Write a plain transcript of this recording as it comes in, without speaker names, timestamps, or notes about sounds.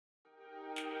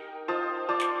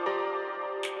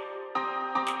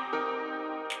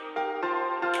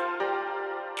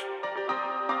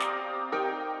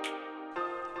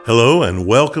Hello and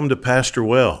welcome to Pastor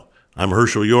Well. I'm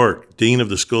Herschel York, Dean of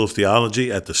the School of Theology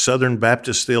at the Southern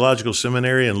Baptist Theological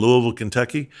Seminary in Louisville,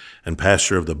 Kentucky, and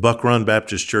pastor of the Buck Run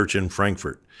Baptist Church in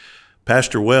Frankfort.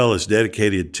 Pastor Well is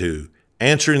dedicated to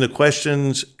answering the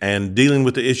questions and dealing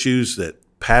with the issues that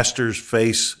pastors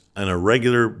face on a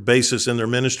regular basis in their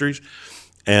ministries.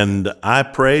 And I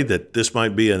pray that this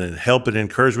might be a help and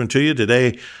encouragement to you.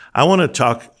 Today, I want to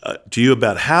talk to you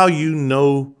about how you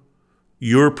know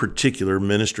your particular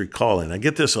ministry calling. I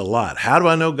get this a lot. How do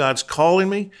I know God's calling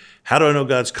me? How do I know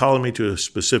God's calling me to a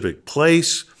specific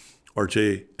place or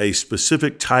to a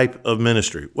specific type of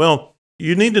ministry? Well,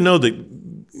 you need to know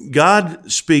that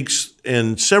God speaks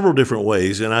in several different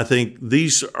ways, and I think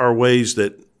these are ways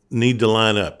that need to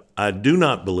line up. I do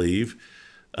not believe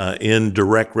in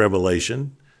direct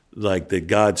revelation, like that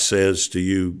God says to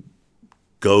you,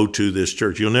 go to this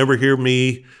church. You'll never hear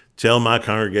me tell my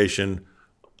congregation,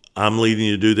 I'm leading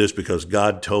you to do this because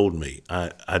God told me.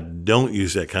 I don't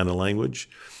use that kind of language.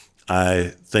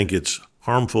 I think it's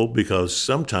harmful because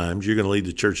sometimes you're going to lead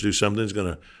the church to do something that's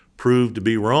going to prove to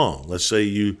be wrong. Let's say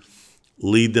you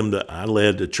lead them to, I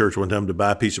led the church one time to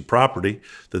buy a piece of property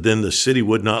that then the city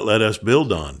would not let us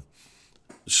build on.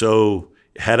 So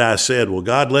had I said, well,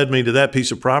 God led me to that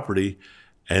piece of property,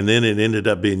 and then it ended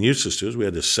up being useless to us, we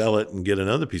had to sell it and get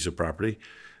another piece of property,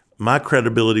 my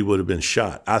credibility would have been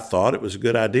shot. I thought it was a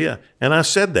good idea, and I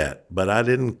said that, but I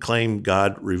didn't claim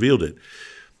God revealed it.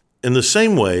 In the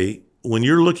same way, when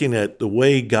you're looking at the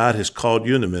way God has called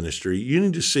you in the ministry, you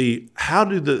need to see how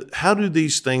do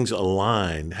these things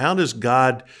align? How does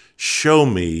God show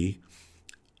me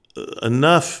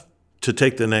enough to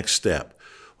take the next step?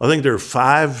 I think there are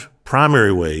 5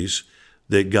 primary ways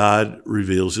that God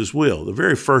reveals his will. The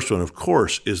very first one, of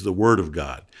course, is the Word of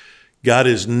God. God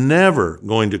is never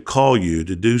going to call you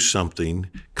to do something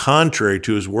contrary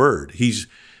to his word. He's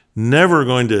never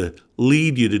going to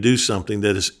lead you to do something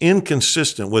that is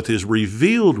inconsistent with his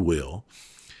revealed will.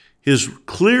 His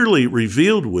clearly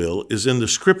revealed will is in the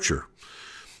scripture.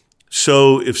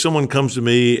 So if someone comes to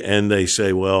me and they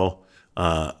say, well,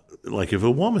 like if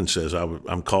a woman says,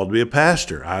 I'm called to be a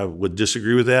pastor, I would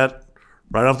disagree with that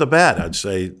right off the bat. I'd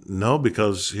say, no,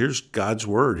 because here's God's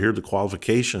word. Here are the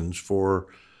qualifications for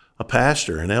a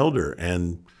pastor, an elder,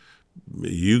 and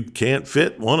you can't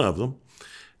fit one of them.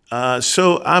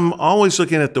 So I'm always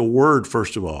looking at the word,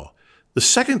 first of all. The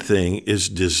second thing is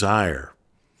desire.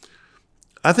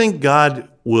 I think God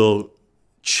will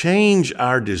change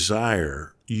our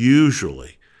desire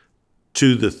usually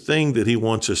to the thing that he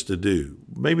wants us to do.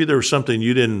 Maybe there was something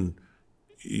in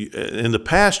the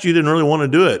past you didn't really want to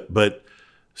do it, but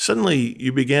suddenly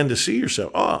you began to see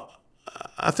yourself,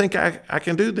 I think I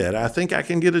can do that. I think I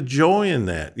can get a joy in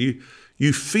that.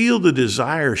 You feel the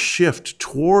desire shift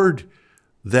toward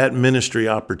that ministry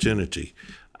opportunity.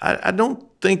 I don't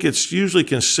think it's usually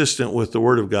consistent with the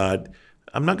Word of God.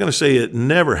 I'm not going to say it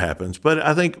never happens, but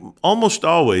I think almost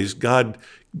always God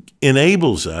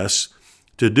enables us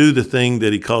to do the thing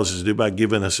that he calls us to do by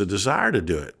giving us a desire to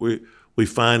do it. We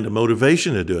find a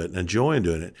motivation to do it and a joy in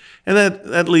doing it. And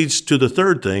that leads to the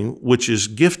third thing, which is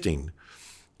gifting.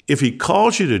 If he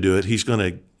calls you to do it, he's going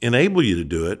to enable you to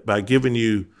do it by giving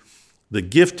you the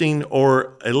gifting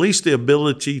or at least the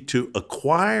ability to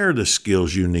acquire the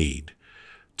skills you need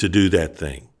to do that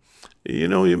thing. You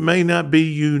know, it may not be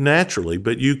you naturally,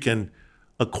 but you can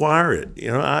acquire it.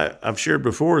 You know, I've shared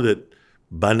before that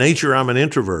by nature I'm an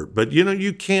introvert, but you know,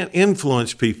 you can't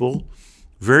influence people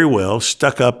very well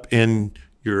stuck up in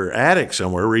your attic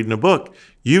somewhere reading a book.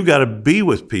 You got to be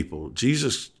with people.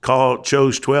 Jesus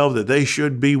chose 12 that they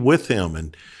should be with him,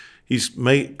 and he's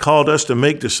called us to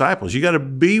make disciples. You got to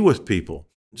be with people.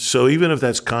 So even if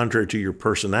that's contrary to your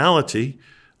personality,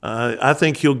 I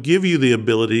think he'll give you the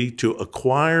ability to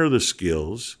acquire the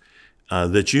skills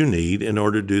that you need in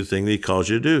order to do the thing that he calls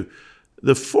you to do.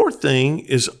 The fourth thing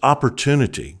is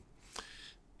opportunity.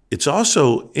 It's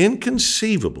also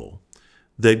inconceivable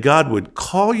that God would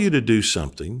call you to do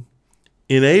something,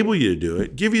 enable you to do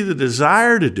it, give you the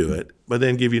desire to do it, but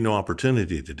then give you no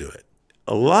opportunity to do it.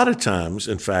 A lot of times,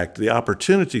 in fact, the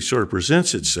opportunity sort of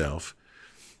presents itself,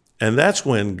 and that's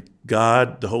when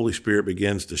God, the Holy Spirit,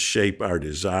 begins to shape our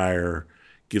desire,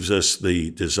 gives us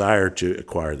the desire to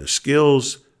acquire the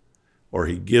skills, or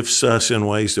he gifts us in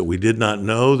ways that we did not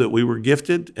know that we were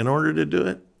gifted in order to do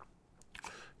it.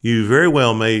 You very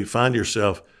well may find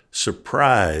yourself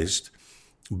surprised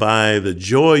by the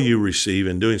joy you receive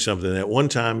in doing something that one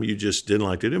time you just didn't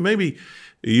like to do. Maybe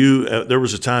there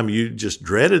was a time you just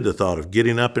dreaded the thought of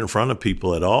getting up in front of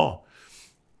people at all.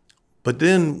 But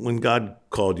then when God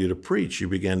called you to preach, you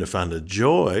began to find a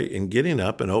joy in getting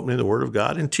up and opening the Word of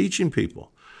God and teaching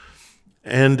people.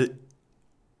 And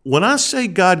when I say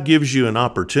God gives you an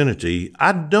opportunity,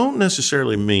 I don't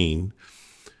necessarily mean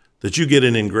that you get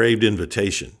an engraved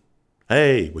invitation.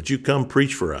 Hey, would you come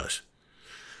preach for us?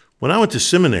 When I went to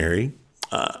seminary,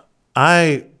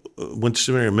 I went to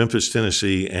seminary in Memphis,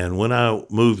 Tennessee, and when I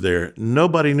moved there,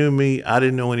 nobody knew me. I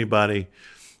didn't know anybody,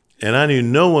 and I knew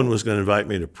no one was going to invite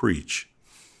me to preach.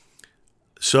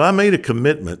 So I made a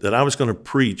commitment that I was going to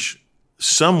preach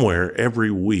somewhere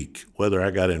every week, whether I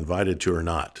got invited to or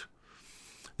not.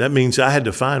 That means I had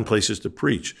to find places to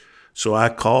preach. So I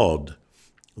called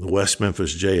the West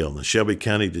Memphis Jail, the Shelby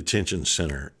County Detention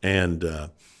Center, and a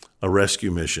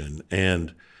rescue mission,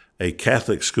 and a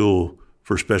Catholic school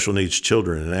for special needs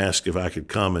children, and asked if I could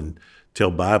come and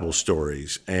tell Bible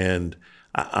stories. And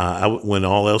when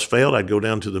all else failed, I'd go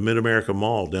down to the Mid-America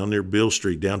Mall down near Beale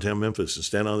Street, downtown Memphis, and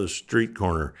stand on the street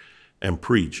corner and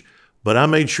preach. But I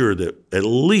made sure that at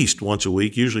least once a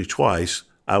week, usually twice,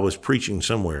 I was preaching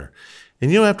somewhere.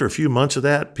 And after a few months of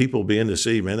that, people began to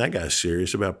see, man, that guy's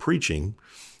serious about preaching.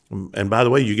 And by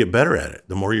the way, you get better at it.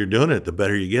 The more you're doing it, the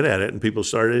better you get at it. And people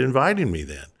started inviting me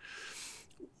then.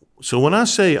 So when I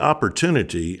say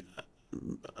opportunity,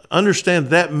 understand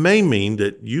that may mean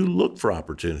that you look for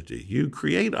opportunity. You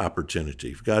create opportunity.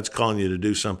 If God's calling you to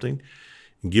do something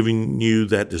and giving you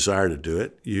that desire to do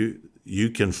it, you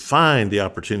can find the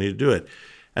opportunity to do it.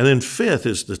 And then fifth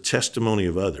is the testimony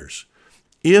of others.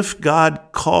 If God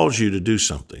calls you to do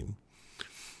something,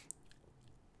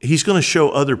 He's going to show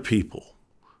other people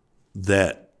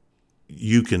that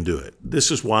you can do it. This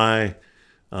is why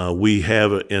we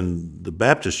have in the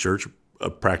Baptist Church a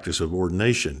practice of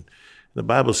ordination. The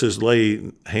Bible says,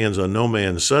 lay hands on no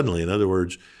man suddenly. In other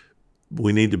words,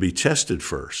 we need to be tested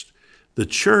first. The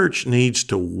church needs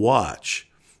to watch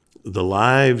the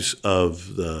lives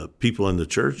of the people in the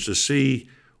church to see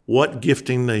what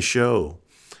gifting they show.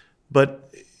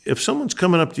 But if someone's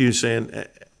coming up to you saying,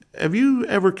 have you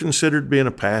ever considered being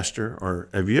a pastor? Or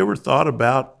have you ever thought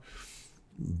about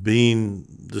being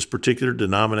this particular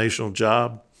denominational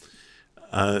job?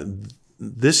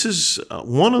 This is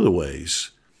one of the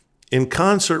ways, in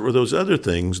concert with those other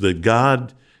things, that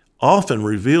God often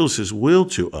reveals His will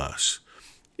to us.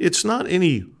 It's not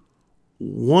any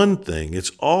one thing.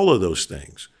 It's all of those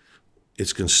things.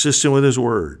 It's consistent with His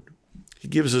Word. He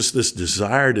gives us this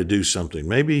desire to do something,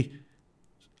 maybe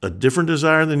a different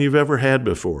desire than you've ever had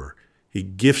before. He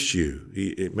gifts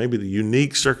you. Maybe the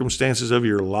unique circumstances of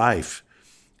your life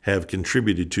have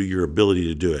contributed to your ability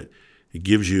to do it. He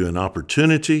gives you an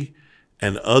opportunity,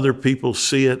 and other people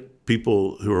see it,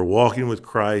 people who are walking with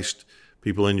Christ,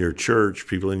 people in your church,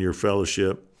 people in your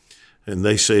fellowship, and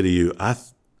they say to you, I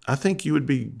think you would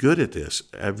be good at this.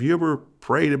 Have you ever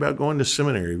prayed about going to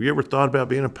seminary? Have you ever thought about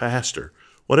being a pastor?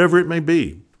 Whatever it may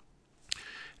be.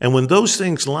 And when those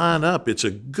things line up, it's a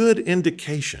good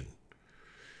indication.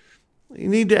 You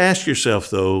need to ask yourself,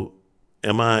 though,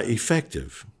 am I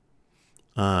effective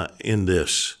in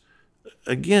this?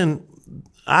 Again,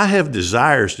 I have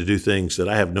desires to do things that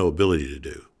I have no ability to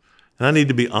do. And I need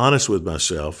to be honest with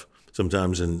myself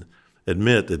sometimes and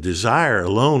admit that desire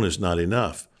alone is not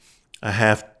enough. I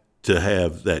have to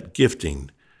have that gifting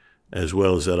as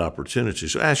well as that opportunity.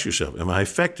 So ask yourself, am I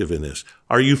effective in this?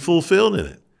 Are you fulfilled in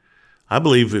it? I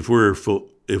believe if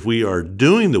we are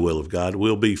doing the will of God,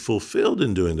 we'll be fulfilled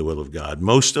in doing the will of God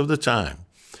most of the time.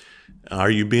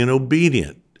 Are you being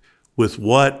obedient with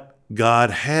what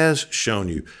God has shown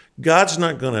you? God's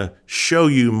not going to show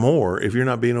you more if you're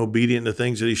not being obedient to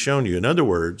things that He's shown you. In other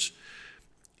words,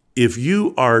 if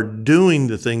you are doing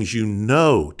the things you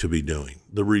know to be doing,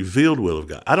 the revealed will of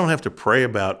God, I don't have to pray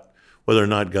about whether or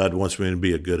not God wants me to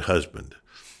be a good husband.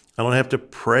 I don't have to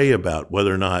pray about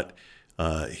whether or not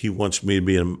He wants me to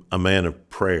be a man of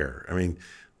prayer. I mean,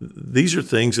 these are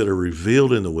things that are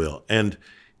revealed in the will. And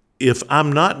if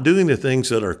I'm not doing the things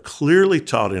that are clearly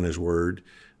taught in His Word,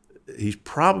 He's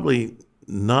probably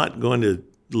not going to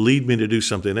lead me to do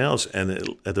something else.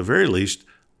 And at the very least,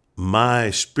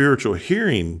 my spiritual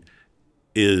hearing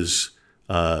is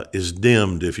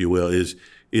dimmed, if you will,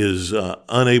 is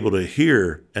unable to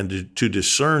hear and to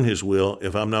discern His will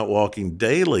if I'm not walking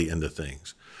daily into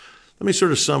things. Let me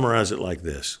sort of summarize it like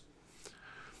this.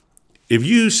 If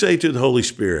you say to the Holy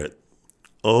Spirit,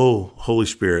 oh, Holy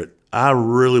Spirit, I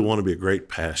really want to be a great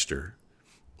pastor,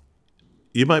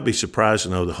 you might be surprised to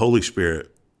know the Holy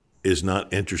Spirit is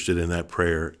not interested in that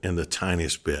prayer in the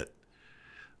tiniest bit.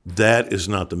 That is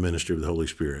not the ministry of the Holy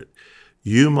Spirit.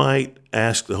 You might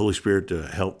ask the Holy Spirit to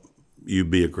help you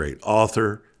be a great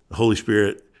author. The Holy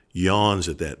Spirit yawns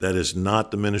at that. That is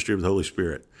not the ministry of the Holy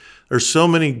Spirit. There's so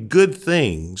many good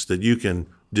things that you can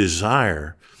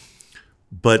desire,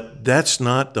 but that's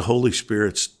not the Holy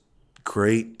Spirit's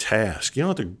great task. You know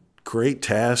what the great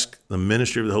task, the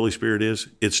ministry of the Holy Spirit is?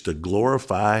 It's to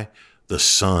glorify the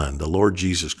Son, the Lord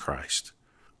Jesus Christ.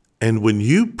 And when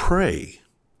you pray,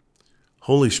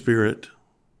 Holy Spirit,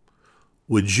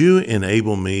 would you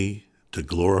enable me to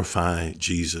glorify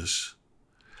Jesus?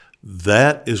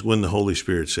 That is when the Holy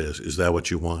Spirit says, is that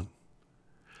what you want?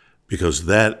 Because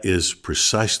that is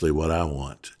precisely what I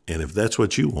want. And if that's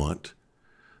what you want,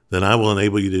 then I will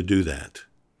enable you to do that.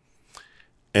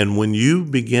 And when you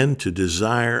begin to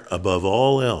desire above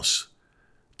all else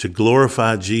to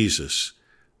glorify Jesus,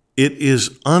 it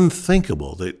is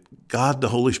unthinkable that God, the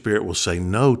Holy Spirit, will say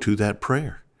no to that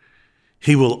prayer.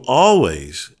 He will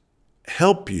always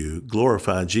help you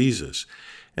glorify Jesus.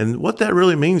 And what that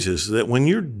really means is that when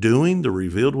you're doing the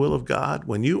revealed will of God,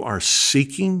 when you are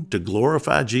seeking to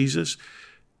glorify Jesus,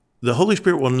 the Holy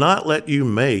Spirit will not let you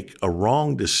make a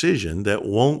wrong decision that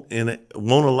won't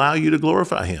allow you to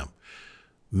glorify Him.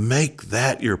 Make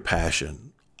that your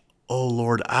passion. Oh,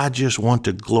 Lord, I just want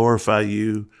to glorify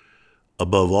you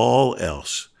above all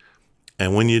else.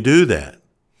 And when you do that,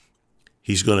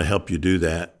 He's going to help you do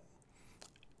that,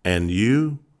 and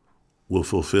you will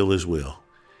fulfill His will.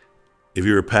 If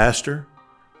you're a pastor,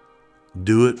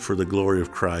 do it for the glory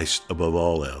of Christ above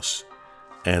all else,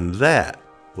 and that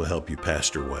will help you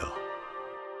pastor well.